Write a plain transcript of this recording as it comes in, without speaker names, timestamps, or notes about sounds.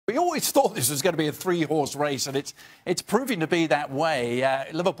We always thought this was going to be a three-horse race, and it's proving to be that way.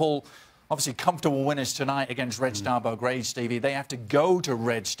 Liverpool, obviously comfortable winners tonight against Red Star Belgrade, Stevie. They have to go to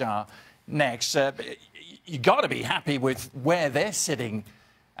Red Star next. You got to be happy with where they're sitting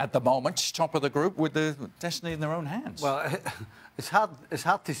at the moment, top of the group, with the destiny in their own hands. Well, it's hard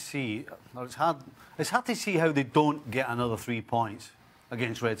to see. It's hard to see how they don't get another 3 points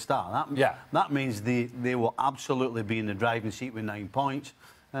against Red Star. That means they will absolutely be in the driving seat with 9 points.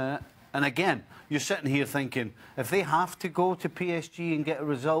 And again, you're sitting here thinking, if they have to go to PSG and get a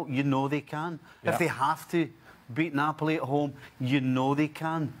result, you know they can. If they have to beat Napoli at home, you know they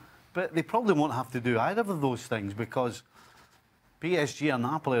can. But they probably won't have to do either of those things, because PSG and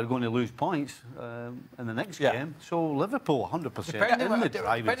Napoli are going to lose points in the next game. So Liverpool, 100%. Depending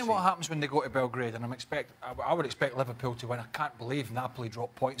on what happens when they go to Belgrade, and I would expect Liverpool to win. I can't believe Napoli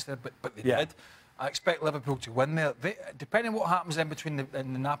dropped points there, but they did. I expect Liverpool to win there. Depending on what happens in between the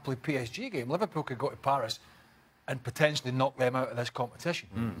Napoli-PSG game, Liverpool could go to Paris and potentially knock them out of this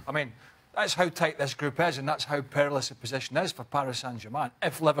competition. I mean, that's how tight this group is, and that's how perilous a position is for Paris Saint-Germain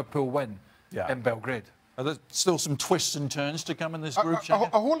if Liverpool win in Belgrade. Are there still some twists and turns to come in this group, a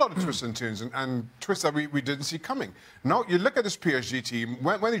whole lot of twists and turns, and twists that we didn't see coming. Now, you look at this PSG team,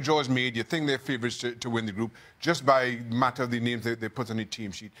 when the draw is made, you think they're favourites to win the group just by matter of the names they put on the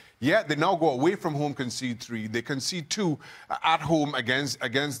team sheet. Yet they now go away from home, concede 3. They concede 2 at home against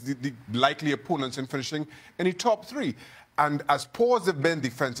the likely opponents and finishing in the top 3. And as poor as they've been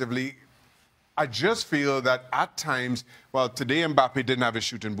defensively, I just feel that at times, well, today Mbappe didn't have his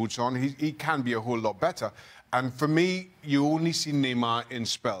shooting boots on. He can be a whole lot better. And for me, you only see Neymar in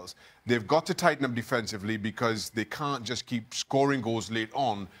spells. They've got to tighten up defensively, because they can't just keep scoring goals late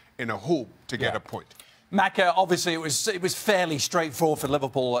on in a hope to get a point. Macca, obviously it was fairly straightforward for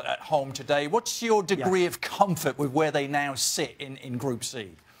Liverpool at home today. What's your degree of comfort with where they now sit in Group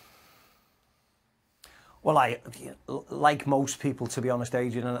C? Well, like most people, to be honest,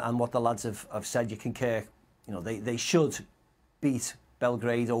 Adrian, and what the lads have said, you can care. You know, they should beat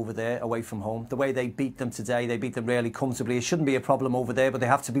Belgrade over there, away from home. The way they beat them today, they beat them really comfortably. It shouldn't be a problem over there, but they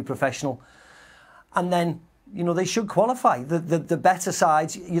have to be professional. And then, you know, they should qualify. The better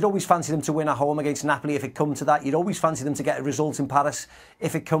sides, you'd always fancy them to win at home against Napoli if it come to that. You'd always fancy them to get a result in Paris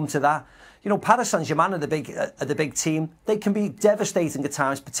if it come to that. You know, Paris Saint-Germain are the big team. They can be devastating at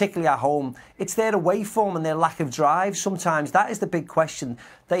times, particularly at home. It's their away form and their lack of drive sometimes. That is the big question.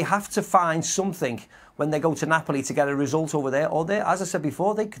 They have to find something when they go to Napoli to get a result over there. Or as I said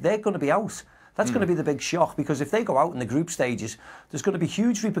before, they're going to be out. That's going to be the big shock, because if they go out in the group stages, there's going to be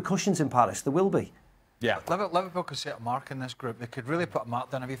huge repercussions in Paris. There will be. Yeah, Liverpool could set a mark in this group. They could really put a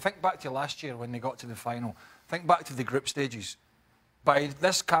mark down. If you think back to last year when they got to the final, think back to the group stages. By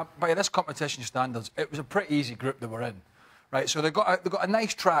this competition standards, it was a pretty easy group they were in, right? So they got a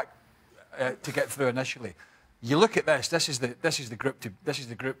nice track to get through initially. You look at this. This is the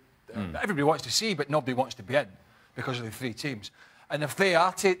group everybody wants to see, but nobody wants to be in because of the 3 teams. And if they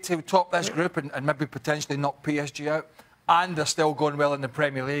are to top this group and maybe potentially knock PSG out, and they're still going well in the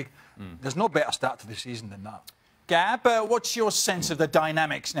Premier League, there's no better start to the season than that. Gab, what's your sense of the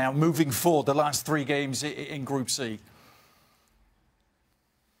dynamics now moving forward? The last 3 games in Group C.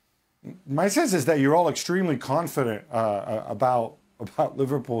 My sense is that you're all extremely confident about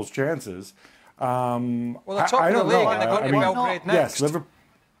Liverpool's chances. Well, they're top of the league, and they're going to Belgrade next. Yes, Liverpool.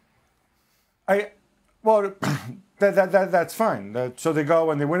 Well, that's fine. So they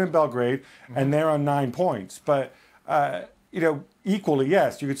go and they win in Belgrade, and they're on 9 points. But you know, equally,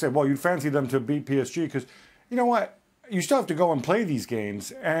 yes, you could say, well, you'd fancy them to beat PSG, because you know what? You still have to go and play these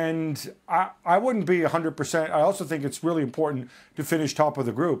games, and I wouldn't be 100%. I also think it's really important to finish top of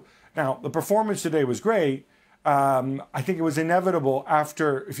the group. Now, the performance today was great. I think it was inevitable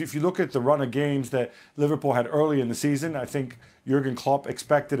after, if you look at the run of games that Liverpool had early in the season, I think Jurgen Klopp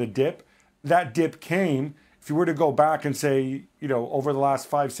expected a dip. That dip came. If you were to go back and say, you know, over the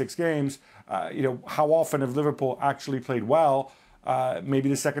last 5-6 games, you know, how often have Liverpool actually played well? Maybe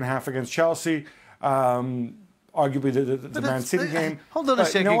the second half against Chelsea, arguably the Man City game. Hold on a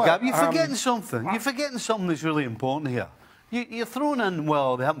second, Gab. You're forgetting something. You're forgetting something that's really important here. You're throwing in,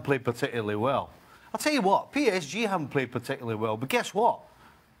 well, they haven't played particularly well. I'll tell you what, PSG haven't played particularly well, but guess what?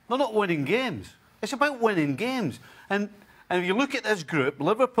 They're not winning games. It's about winning games. And if you look at this group,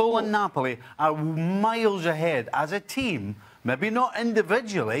 Liverpool and Napoli are miles ahead as a team, maybe not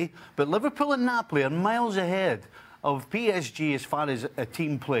individually, but Liverpool and Napoli are miles ahead of PSG as far as a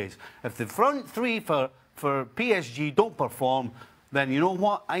team plays. If the front 3 for PSG don't perform, then you know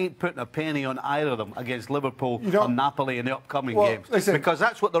what? I ain't putting a penny on either of them against Liverpool or Napoli in the upcoming games. Listen, because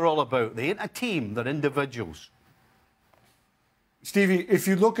that's what they're all about. They ain't a team, they're individuals. Stevie, if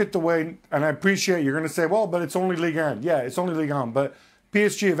you look at the way, and I appreciate you're going to say, well, but it's only Ligue 1. Yeah, it's only Ligue 1. But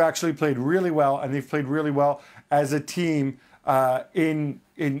PSG have actually played really well, and they've played really well as a team in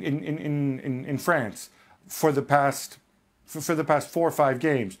France for the past 4 or 5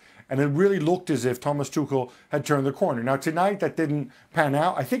 games. And it really looked as if Thomas Tuchel had turned the corner. Now, tonight, that didn't pan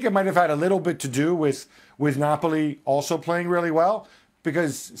out. I think it might have had a little bit to do with Napoli also playing really well,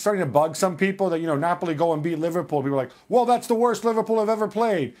 because it's starting to bug some people that, Napoli go and beat Liverpool. People are like, well, that's the worst Liverpool have ever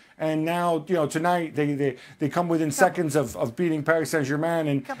played. And now, tonight, they come within seconds of beating Paris Saint-Germain.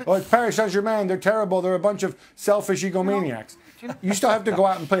 And, it's Paris Saint-Germain, they're terrible. They're a bunch of selfish egomaniacs. You still have to go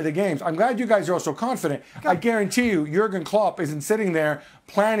out and play the games. I'm glad you guys are also confident. I guarantee you, Jurgen Klopp isn't sitting there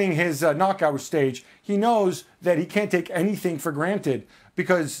planning his knockout stage. He knows that he can't take anything for granted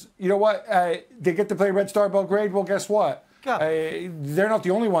because, you know what? They get to play Red Star Belgrade. Well, guess what? They're not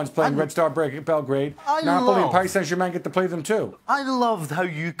the only ones playing Red Star Belgrade. Napoli and Paris Saint-Germain get to play them too. I loved how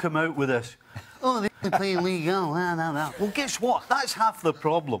you come out with this. Oh, they play Ligue 1. Well, guess what? That's half the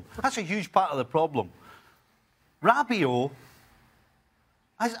problem. That's a huge part of the problem. Rabiot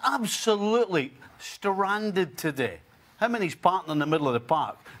has absolutely stranded today. Him and his partner in the middle of the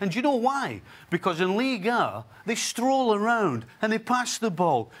park. And do you know why? Because in Ligue 1, they stroll around and they pass the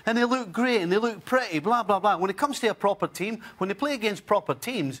ball and they look great and they look pretty, blah, blah, blah. When it comes to a proper team, when they play against proper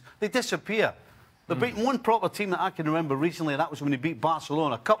teams, they disappear. They've beaten one proper team that I can remember recently, and that was when they beat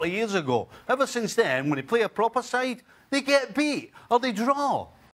Barcelona a couple of years ago. Ever since then, when they play a proper side, they get beat or they draw.